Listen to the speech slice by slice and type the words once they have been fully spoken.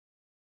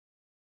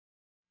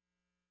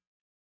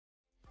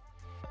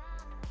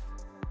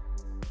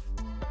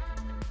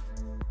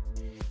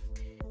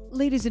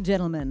Ladies and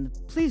gentlemen,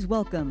 please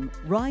welcome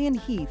Ryan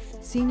Heath,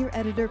 Senior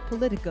Editor,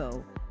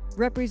 Politico,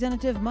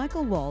 Representative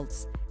Michael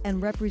Waltz,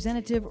 and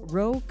Representative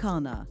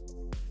Khanna.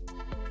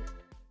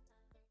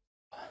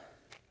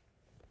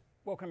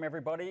 Welcome,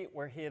 everybody.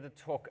 We're here to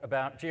talk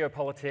about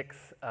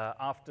geopolitics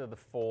after the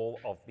fall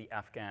of the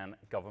Afghan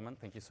government.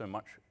 Thank you so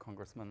much,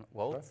 Congressman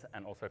Waltz,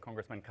 and also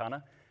Congressman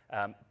Khanna,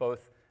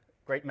 both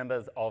great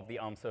members of the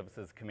Armed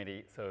Services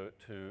Committee, so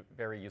two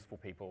very useful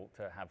people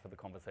to have for the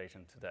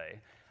conversation today.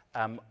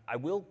 I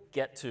will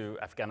get to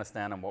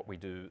Afghanistan and what we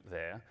do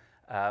there,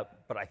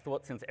 but I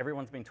thought since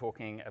everyone's been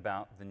talking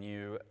about the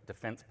new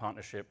defense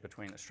partnership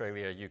between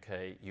Australia,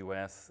 UK,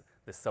 US,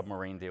 this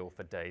submarine deal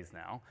for days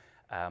now,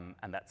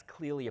 and that's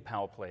clearly a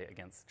power play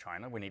against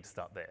China, we need to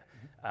start there.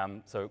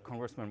 So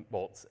Congressman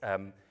Waltz,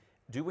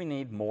 do we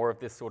need more of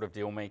this sort of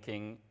deal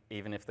making,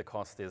 even if the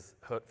cost is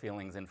hurt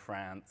feelings in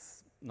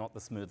France, not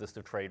the smoothest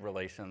of trade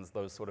relations,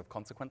 those sort of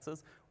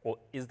consequences? Or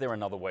is there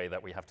another way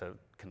that we have to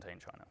contain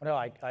China? No,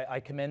 I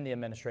commend the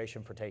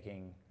administration for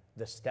taking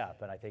this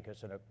step, and I think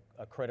it's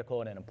a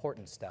critical and an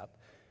important step.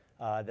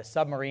 The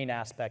submarine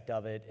aspect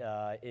of it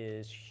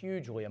is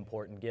hugely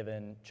important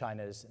given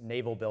China's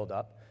naval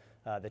buildup.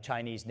 The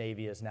Chinese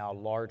Navy is now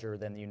larger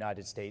than the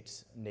United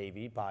States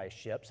Navy by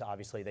ships.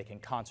 Obviously, they can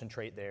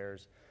concentrate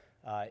theirs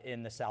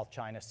in the South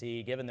China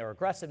Sea. Given their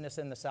aggressiveness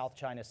in the South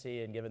China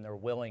Sea and given their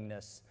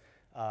willingness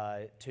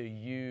to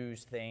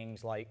use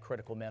things like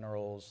critical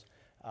minerals,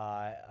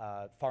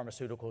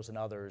 pharmaceuticals, and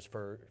others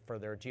for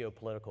their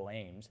geopolitical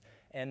aims.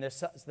 And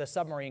the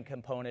submarine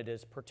component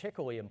is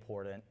particularly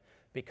important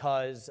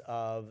because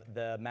of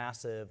the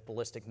massive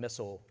ballistic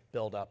missile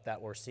buildup that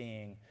we're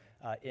seeing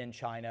in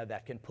China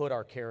that can put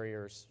our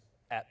carriers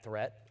at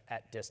threat,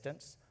 at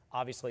distance.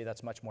 Obviously,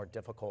 that's much more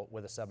difficult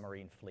with a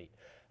submarine fleet.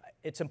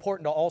 It's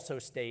important to also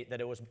state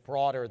that it was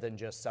broader than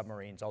just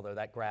submarines, although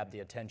that grabbed the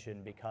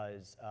attention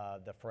because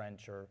the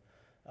French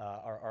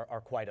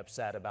are quite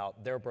upset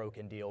about their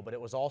broken deal. But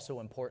it was also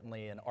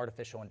importantly in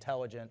artificial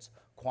intelligence,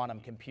 quantum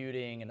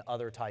computing, and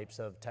other types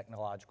of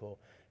technological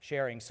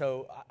sharing.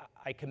 So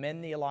I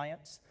commend the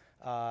alliance.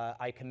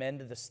 I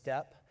commend the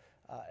step.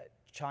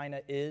 China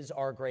is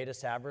our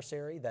greatest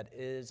adversary. That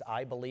is,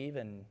 I believe,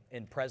 in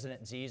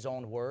President Xi's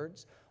own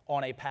words,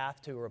 on a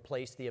path to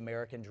replace the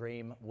American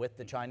dream with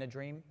the China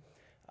dream.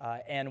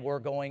 And we're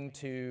going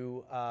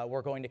to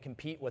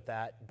compete with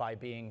that by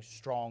being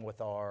strong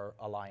with our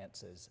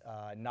alliances.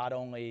 Not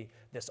only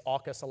this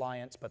AUKUS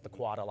alliance, but the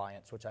Quad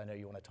alliance, which I know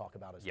you want to talk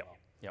about as well.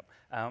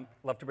 Yep.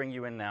 Love to bring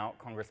you in now,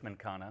 Congressman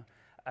Khanna.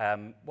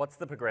 What's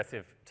the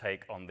progressive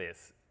take on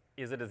this?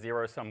 Is it a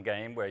zero-sum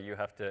game where you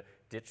have to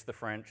ditch the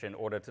French in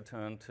order to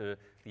turn to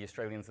the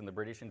Australians and the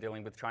British in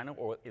dealing with China,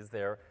 or is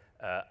there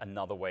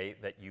another way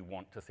that you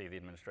want to see the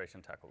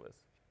administration tackle this?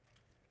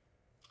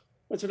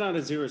 It's not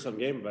a zero-sum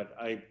game, but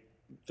I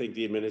think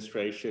the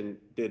administration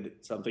did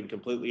something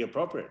completely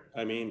appropriate.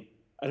 I mean,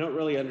 I don't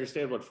really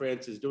understand what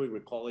France is doing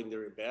recalling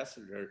their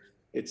ambassador.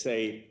 It's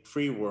a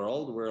free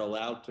world. We're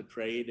allowed to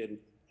trade and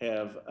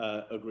have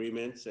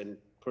agreements and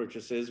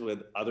purchases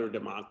with other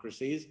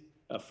democracies.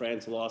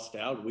 France lost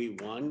out, we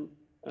won,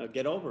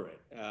 get over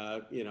it.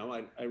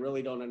 I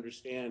really don't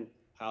understand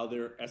how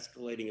they're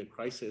escalating a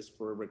crisis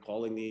for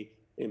recalling the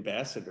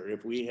ambassador.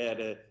 If we had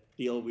a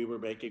deal we were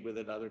making with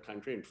another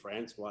country and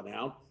France won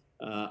out,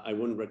 I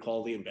wouldn't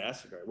recall the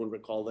ambassador. I wouldn't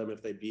recall them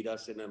if they beat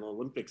us in an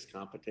Olympics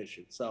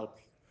competition. So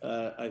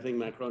I think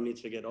Macron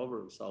needs to get over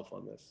himself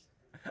on this.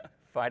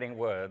 Fighting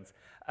words.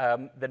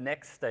 The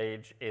next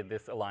stage in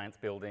this alliance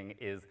building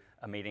is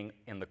a meeting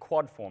in the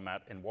Quad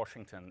format in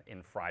Washington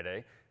in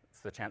Friday. It's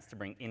the chance to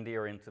bring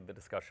India into the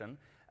discussion.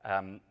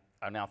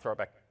 I'll now throw it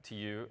back to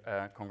you,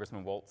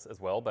 Congressman Waltz, as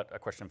well, but a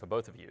question for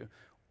both of you.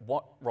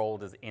 What role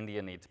does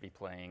India need to be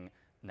playing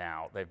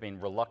now? They've been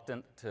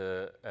reluctant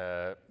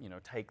to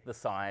take the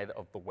side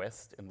of the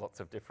West in lots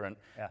of different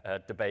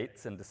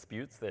debates and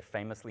disputes. They're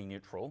famously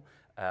neutral,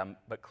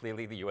 but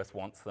clearly the US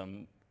wants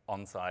them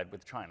on side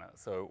with China.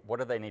 So what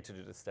do they need to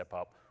do to step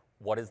up?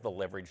 What is the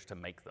leverage to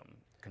make them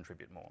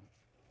contribute more?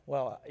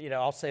 Well,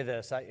 I'll say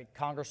this.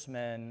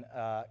 Congressman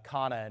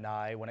Khanna and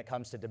I, when it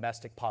comes to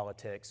domestic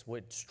politics,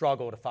 would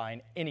struggle to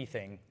find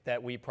anything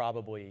that we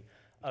probably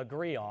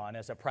agree on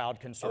as a proud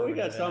conservative. We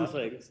got some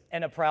things.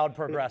 And a proud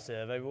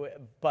progressive.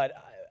 But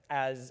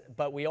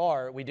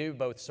we do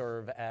both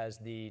serve as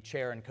the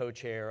chair and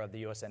co-chair of the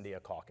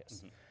U.S.-India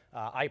caucus.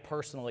 I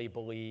personally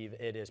believe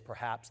it is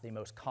perhaps the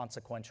most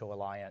consequential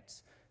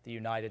alliance the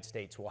United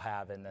States will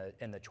have in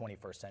the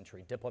 21st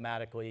century,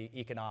 diplomatically,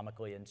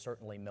 economically, and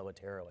certainly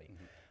militarily.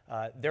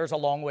 There's a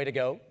long way to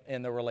go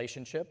in the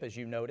relationship, as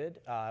you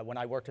noted. When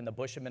I worked in the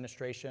Bush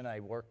administration,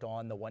 I worked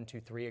on the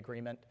 1-2-3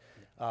 agreement,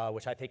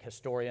 which I think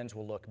historians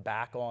will look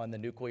back on the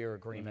nuclear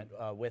agreement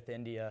with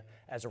India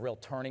as a real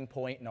turning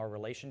point in our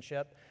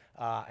relationship.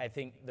 I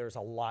think there's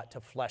a lot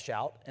to flesh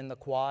out in the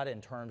Quad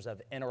in terms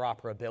of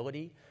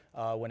interoperability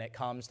when it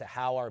comes to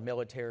how our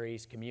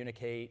militaries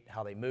communicate,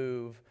 how they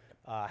move,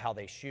 how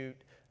they shoot.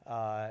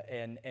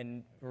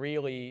 and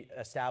really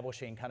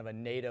establishing kind of a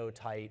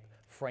NATO-type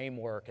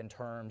framework in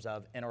terms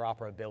of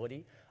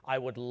interoperability. I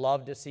would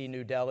love to see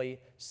New Delhi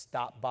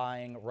stop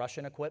buying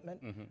Russian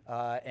equipment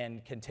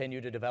and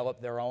continue to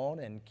develop their own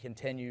and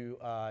continue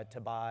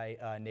to buy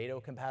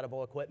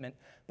NATO-compatible equipment.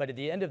 But at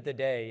the end of the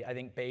day, I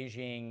think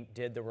Beijing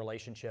did the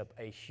relationship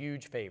a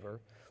huge favor.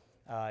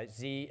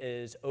 Xi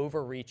is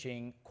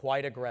overreaching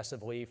quite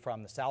aggressively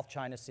from the South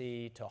China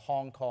Sea to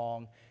Hong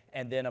Kong,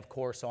 and then, of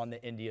course, on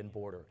the Indian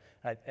border.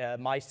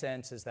 My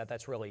sense is that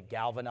that's really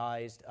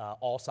galvanized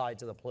all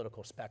sides of the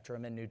political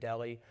spectrum in New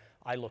Delhi.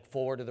 I look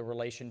forward to the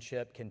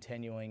relationship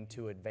continuing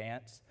to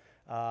advance.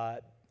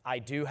 I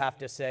do have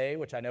to say,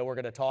 which I know we're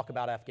going to talk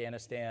about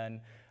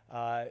Afghanistan,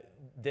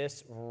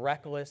 this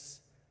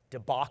reckless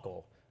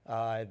debacle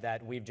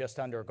that we've just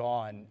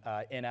undergone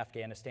in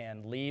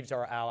Afghanistan leaves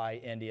our ally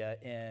India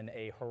in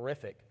a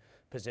horrific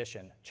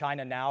position.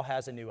 China now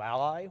has a new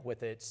ally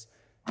with its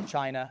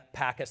China,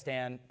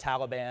 Pakistan,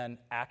 Taliban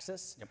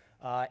axis.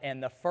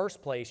 And the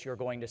first place you're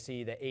going to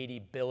see the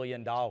 $80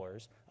 billion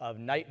of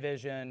night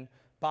vision,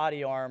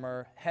 body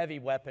armor, heavy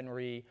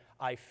weaponry,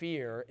 I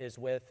fear, is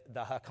with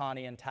the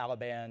Haqqani and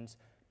Taliban's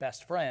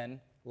best friend,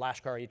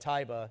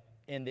 Lashkar-e-Taiba,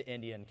 in the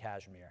Indian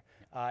Kashmir.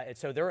 And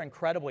so they're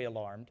incredibly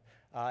alarmed.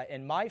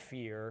 And my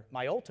fear,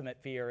 my ultimate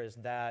fear, is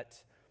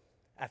that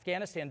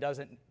Afghanistan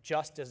doesn't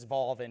just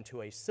evolve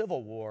into a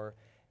civil war,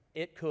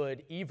 it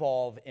could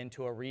evolve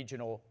into a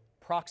regional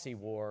proxy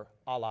war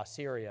a la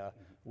Syria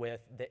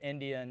with the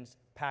Indians,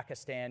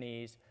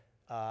 Pakistanis,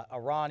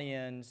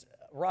 Iranians,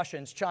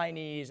 Russians,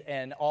 Chinese,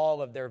 and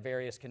all of their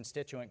various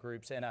constituent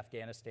groups in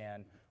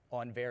Afghanistan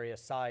on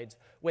various sides,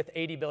 with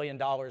 $80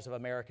 billion of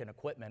American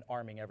equipment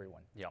arming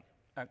everyone. Yeah.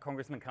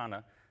 Congressman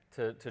Khanna,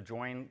 to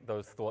join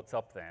those thoughts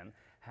up then,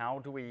 how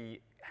do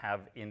we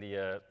have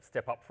India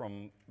step up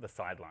from the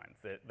sidelines?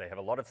 They have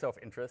a lot of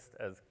self-interest,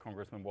 as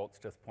Congressman Waltz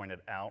just pointed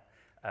out,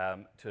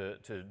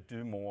 to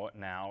do more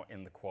now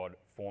in the Quad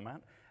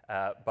format.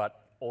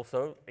 But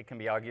also, it can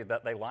be argued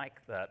that they like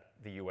that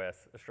the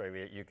US,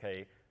 Australia,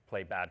 UK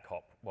play bad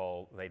cop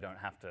while they don't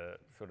have to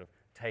sort of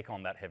take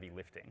on that heavy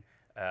lifting.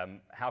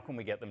 How can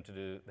we get them to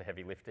do the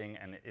heavy lifting,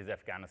 and is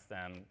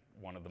Afghanistan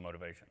one of the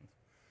motivations?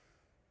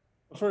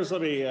 First,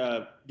 let me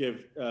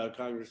give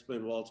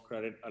Congressman Waltz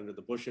credit. Under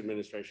the Bush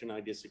administration,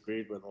 I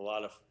disagreed with a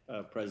lot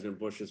of President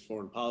Bush's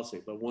foreign policy,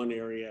 but one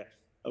area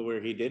where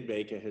he did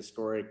make a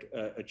historic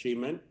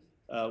achievement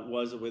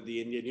was with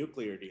the India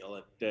nuclear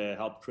deal. It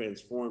helped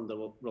transform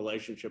the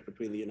relationship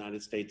between the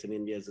United States and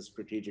India as a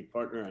strategic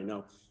partner. I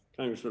know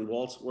Congressman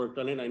Waltz worked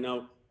on it. I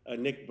know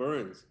Nick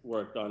Burns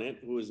worked on it,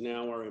 who is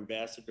now our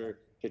ambassador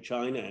to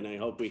China, and I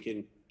hope we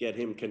can get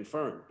him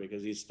confirmed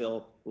because he's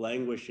still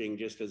languishing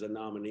just as a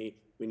nominee.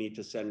 We need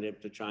to send him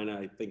to China.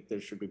 I think there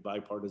should be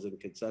bipartisan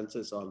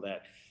consensus on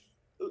that.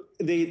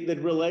 The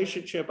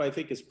relationship, I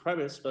think, is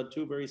premised on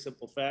two very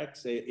simple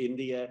facts.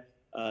 India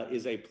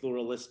is a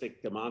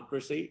pluralistic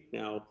democracy.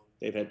 Now,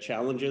 they've had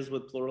challenges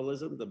with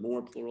pluralism. The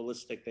more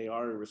pluralistic they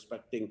are in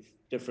respecting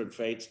different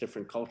faiths,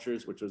 different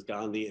cultures, which was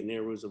Gandhi and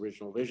Nehru's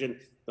original vision,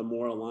 the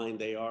more aligned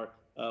they are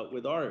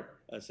with our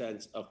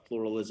sense of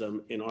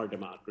pluralism in our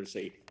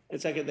democracy.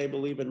 And second, they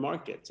believe in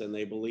markets and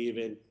they believe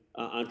in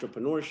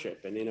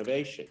entrepreneurship and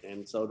innovation,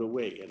 and so do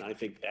we. And I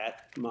think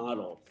that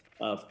model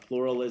of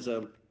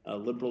pluralism,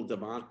 liberal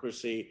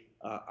democracy,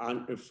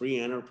 free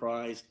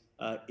enterprise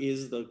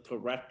is the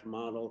correct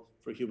model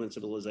for human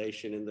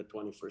civilization in the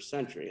 21st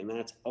century. And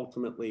that's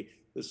ultimately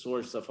the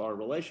source of our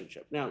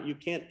relationship. Now, you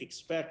can't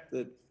expect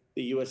that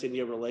the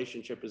US-India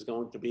relationship is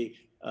going to be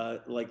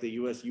like the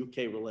US-UK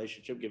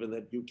relationship, given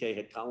that UK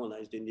had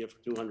colonized India for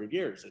 200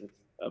 years. And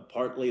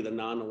partly the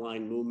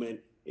non-aligned movement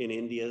in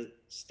India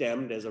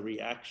stemmed as a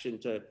reaction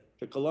to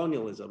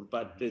colonialism,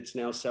 but it's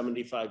now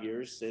 75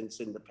 years since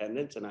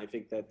independence, and I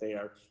think that they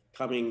are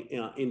coming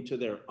into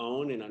their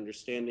own and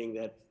understanding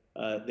that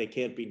they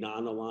can't be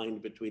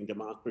non-aligned between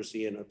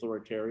democracy and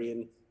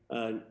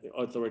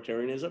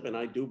authoritarianism. And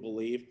I do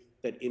believe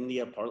that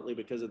India, partly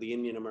because of the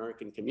Indian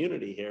American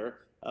community here,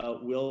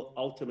 will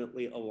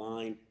ultimately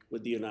align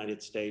with the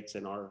United States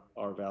and our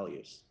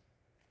values.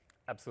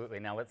 Absolutely.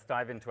 Now let's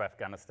dive into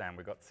Afghanistan.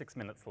 We've got 6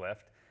 minutes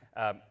left.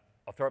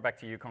 I'll throw it back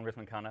to you,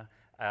 Congressman Khanna.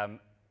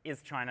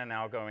 Is China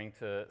now going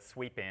to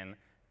sweep in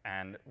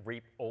and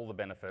reap all the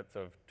benefits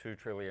of $2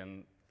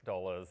 trillion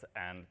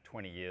and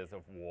 20 years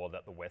of war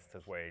that the West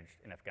has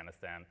waged in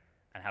Afghanistan?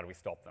 And how do we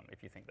stop them,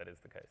 if you think that is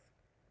the case?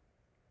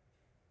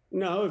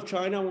 No, if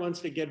China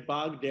wants to get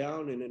bogged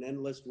down in an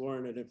endless war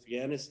in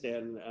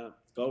Afghanistan,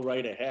 go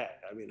right ahead.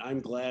 I mean,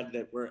 I'm glad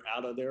that we're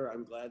out of there.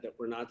 I'm glad that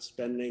we're not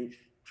spending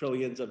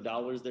trillions of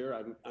dollars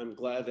there. I'm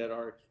glad that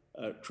our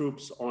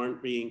troops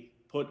aren't being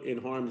put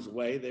in harm's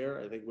way there.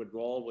 I think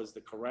withdrawal was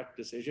the correct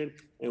decision,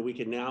 and we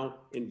can now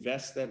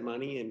invest that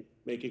money in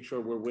making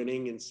sure we're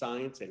winning in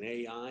science and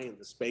AI and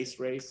the space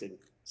race and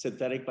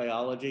synthetic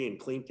biology and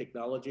clean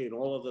technology and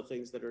all of the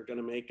things that are going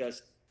to make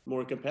us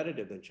more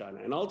competitive than China.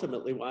 And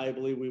ultimately, why I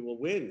believe we will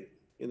win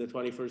in the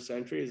 21st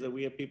century is that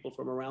we have people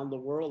from around the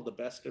world, the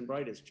best and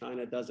brightest.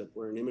 China doesn't.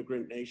 We're an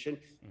immigrant nation.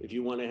 If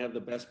you want to have the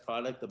best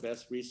product, the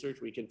best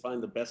research, we can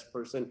find the best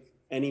person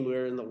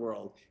anywhere in the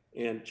world.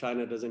 And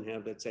China doesn't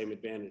have that same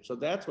advantage. So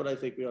that's what I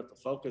think we ought to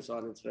focus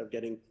on instead of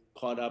getting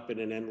caught up in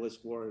an endless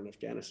war in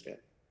Afghanistan.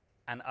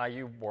 And are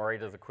you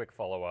worried, as a quick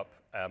follow-up,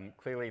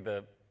 clearly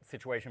the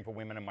situation for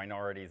women and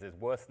minorities is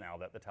worse now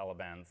that the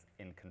Taliban's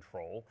in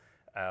control.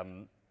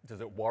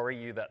 Does it worry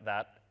you that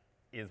that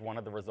is one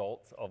of the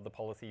results of the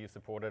policy you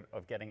supported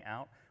of getting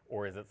out,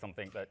 or is it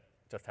something that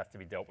just has to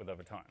be dealt with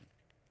over time?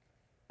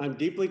 I'm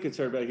deeply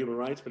concerned about human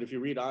rights, but if you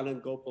read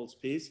Anand Gopal's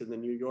piece in the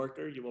New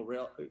Yorker, you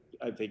will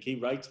I think he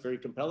writes very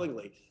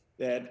compellingly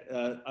that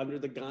under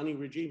the Ghani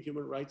regime,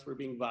 human rights were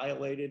being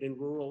violated in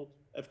rural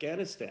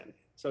Afghanistan.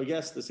 So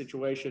yes, the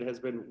situation has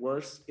been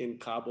worse in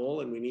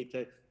Kabul, and we need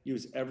to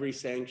use every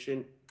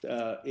sanction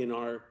in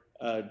our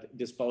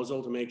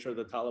disposal to make sure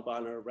the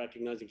Taliban are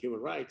recognizing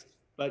human rights.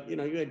 But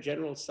you had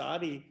General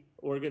Sadi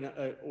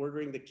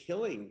ordering the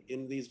killing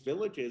in these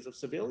villages of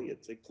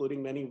civilians,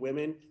 including many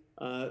women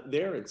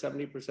there, and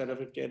 70%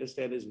 of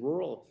Afghanistan is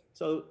rural.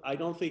 So I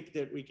don't think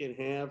that we can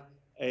have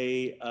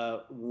a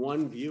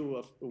one view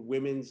of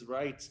women's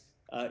rights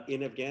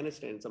in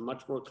Afghanistan. It's a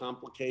much more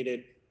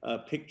complicated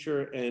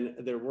picture, and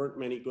there weren't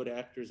many good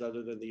actors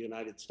other than the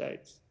United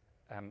States.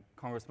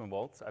 Congressman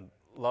Waltz, I'd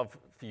love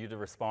for you to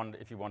respond,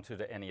 if you want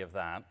to any of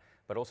that.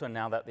 But also,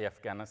 now that the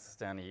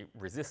Afghanistani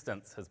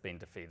resistance has been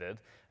defeated,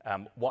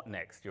 what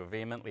next? You're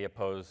vehemently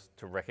opposed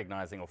to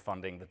recognizing or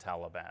funding the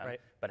Taliban,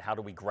 right. But how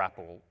do we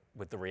grapple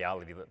with the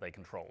reality that they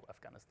control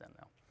Afghanistan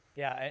now?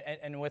 Yeah,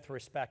 and with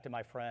respect to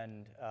my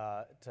friend,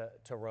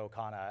 to Ro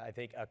Khanna, I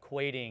think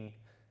equating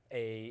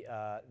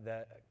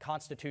the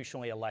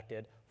constitutionally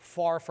elected,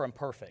 far from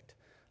perfect,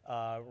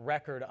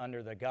 record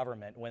under the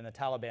government when the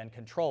Taliban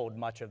controlled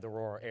much of the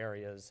rural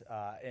areas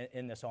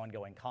in this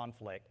ongoing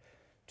conflict,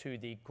 to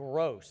the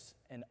gross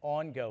and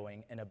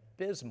ongoing and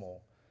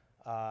abysmal,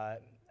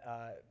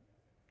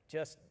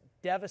 just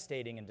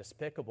devastating and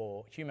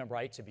despicable human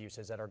rights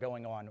abuses that are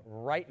going on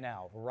right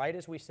now, right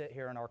as we sit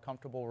here in our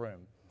comfortable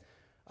room,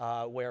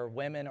 where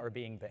women are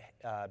being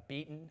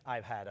beaten.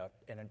 I've had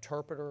an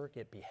interpreter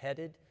get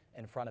beheaded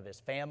in front of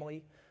his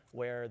family,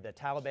 where the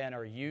Taliban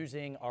are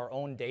using our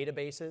own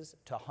databases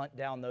to hunt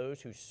down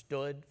those who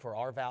stood for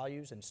our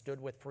values and stood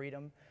with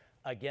freedom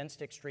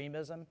against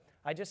extremism.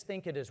 I just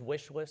think it is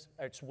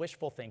it's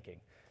wishful thinking.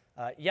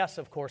 Yes,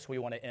 of course, we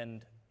want to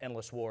end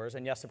endless wars,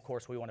 and yes, of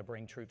course, we want to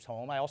bring troops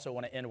home. I also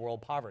want to end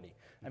world poverty.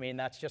 I mean,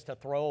 that's just a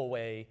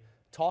throwaway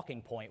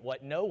talking point.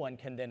 What no one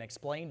can then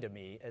explain to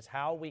me is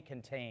how we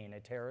contain a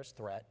terrorist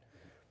threat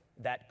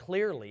that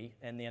clearly,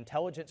 and the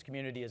intelligence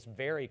community is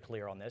very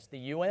clear on this, the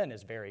UN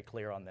is very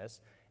clear on this,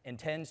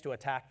 intends to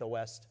attack the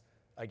West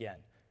again.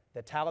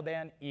 The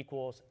Taliban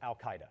equals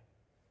Al-Qaeda,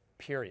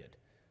 period.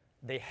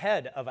 The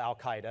head of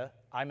Al-Qaeda,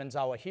 Ayman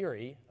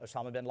Zawahiri,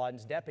 Osama bin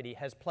Laden's deputy,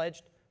 has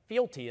pledged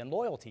fealty and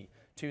loyalty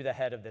to the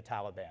head of the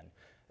Taliban.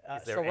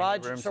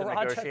 Siraj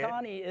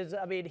Haqqani is,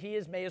 I mean,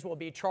 may as well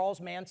be Charles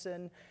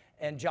Manson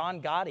and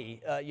John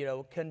Gotti,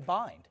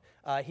 combined.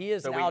 He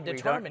is now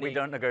determining. We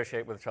don't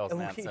negotiate with Charles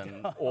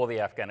Manson or the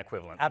Afghan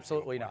equivalent.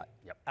 Absolutely not.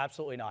 Yep.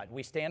 Absolutely not.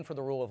 We stand for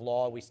the rule of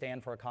law. We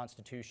stand for a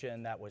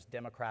constitution that was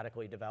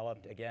democratically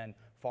developed. Again,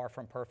 far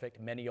from perfect.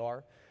 Many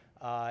are.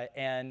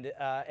 And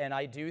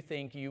I do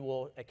think you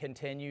will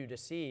continue to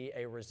see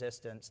a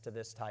resistance to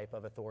this type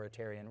of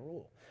authoritarian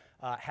rule.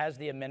 Has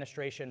the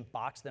administration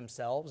boxed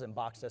themselves and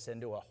boxed us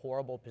into a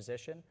horrible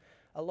position?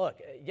 Look,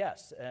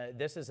 yes,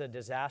 this is a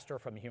disaster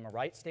from a human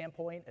rights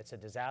standpoint. It's a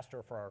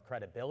disaster for our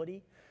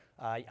credibility.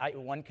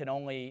 One can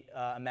only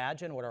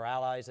imagine what our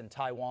allies in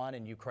Taiwan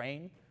and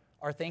Ukraine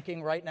are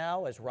thinking right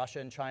now as Russia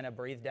and China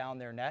breathe down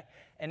their neck.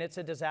 And it's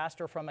a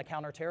disaster from a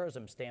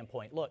counterterrorism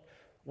standpoint. Look,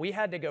 we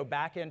had to go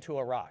back into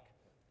Iraq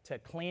to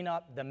clean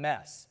up the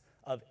mess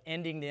of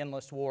ending the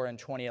endless war in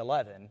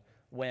 2011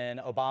 when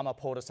Obama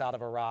pulled us out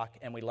of Iraq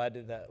and we led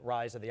to the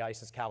rise of the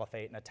ISIS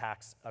caliphate and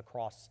attacks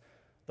across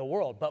the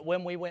world. But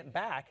when we went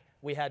back,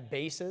 we had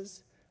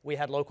bases, we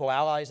had local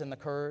allies in the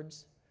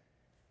Kurds,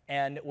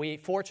 and we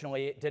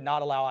fortunately did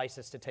not allow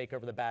ISIS to take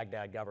over the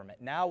Baghdad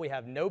government. Now we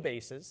have no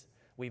bases,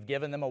 we've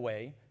given them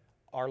away,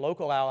 our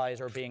local allies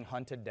are being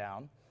hunted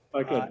down,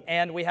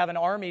 and we have an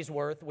army's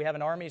worth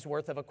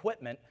of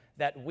equipment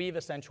that we've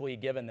essentially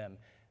given them.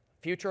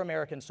 Future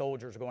American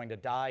soldiers are going to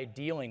die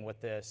dealing with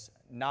this,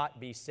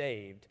 not be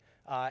saved.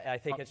 I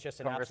think it's just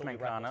an absolutely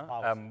reckless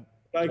policy.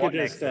 If I could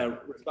just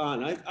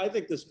respond. I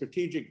think the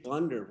strategic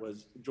blunder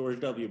was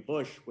George W.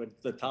 Bush when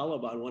the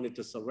Taliban wanted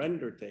to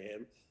surrender to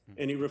him,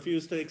 and he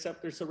refused to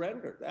accept their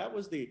surrender. That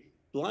was the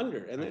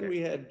blunder. And then we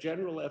had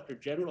general after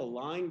general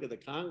lying to the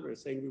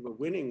Congress saying we were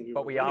winning.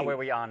 But we are where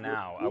we are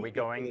now. Are we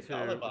going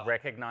to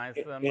recognize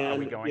them? Are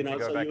we going to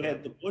go back in? So you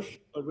had the Bush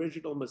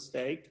original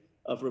mistake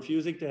of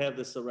refusing to have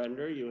the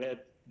surrender. You had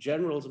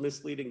generals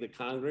misleading the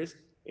Congress.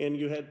 And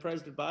you had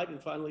President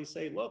Biden finally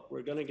say, look,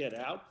 we're going to get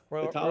out.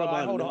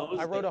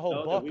 I wrote a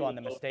whole book on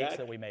the mistakes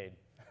that we made.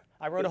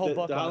 I wrote a whole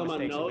book the on the Taliban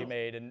mistakes that we knows-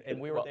 made,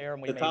 and we were there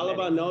and we The made Taliban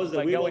many. knows that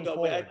But we will going go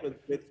forward, back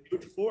with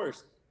huge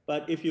force.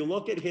 But if you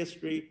look at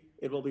history,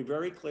 it will be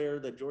very clear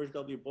that George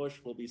W. Bush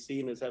will be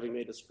seen as having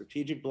made a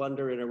strategic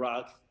blunder in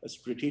Iraq, a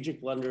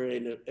strategic blunder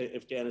in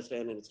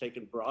Afghanistan, and it's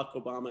taken Barack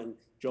Obama and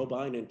Joe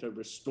Biden to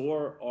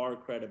restore our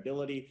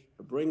credibility,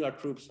 to bring our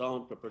troops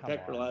home, to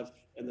protect our lives.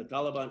 And the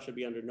Taliban should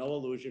be under no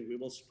illusion. We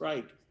will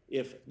strike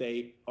if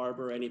they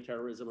harbor any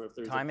terrorism or if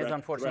there's Time a is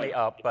unfortunately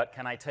up, but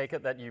can I take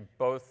it that you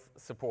both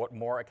support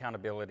more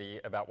accountability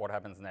about what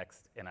happens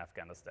next in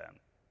Afghanistan?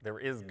 There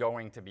is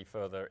going to be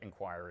further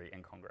inquiry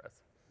in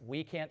Congress.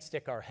 we can't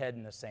stick our head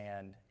in the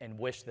sand and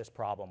wish this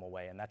problem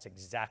away, and that's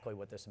exactly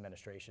what this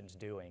administration's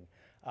doing.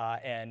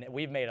 And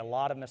we've made a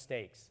lot of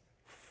mistakes,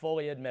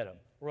 fully admit them,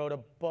 wrote a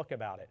book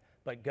about it,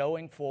 but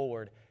going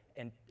forward,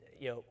 and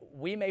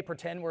we may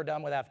pretend we're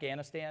done with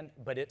Afghanistan,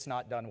 but it's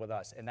not done with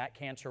us, and that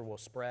cancer will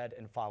spread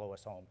and follow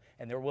us home,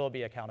 and there will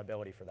be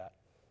accountability for that.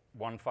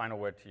 One final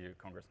word to you,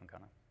 Congressman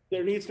Khanna.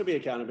 There needs to be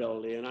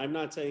accountability, and I'm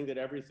not saying that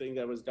everything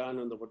that was done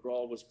in the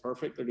withdrawal was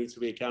perfect. There needs to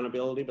be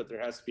accountability, but there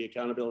has to be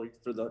accountability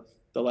for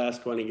the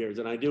last 20 years.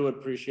 And I do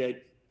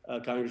appreciate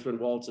Congressman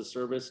Waltz's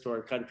service to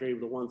our country.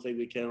 The one thing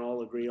we can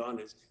all agree on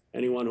is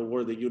anyone who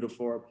wore the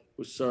uniform,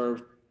 who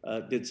served,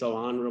 did so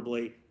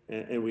honorably,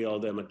 and we owe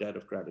them a debt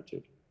of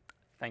gratitude.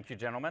 Thank you,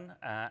 gentlemen,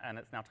 and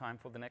it's now time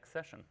for the next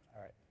session.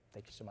 All right,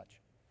 thank you so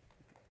much.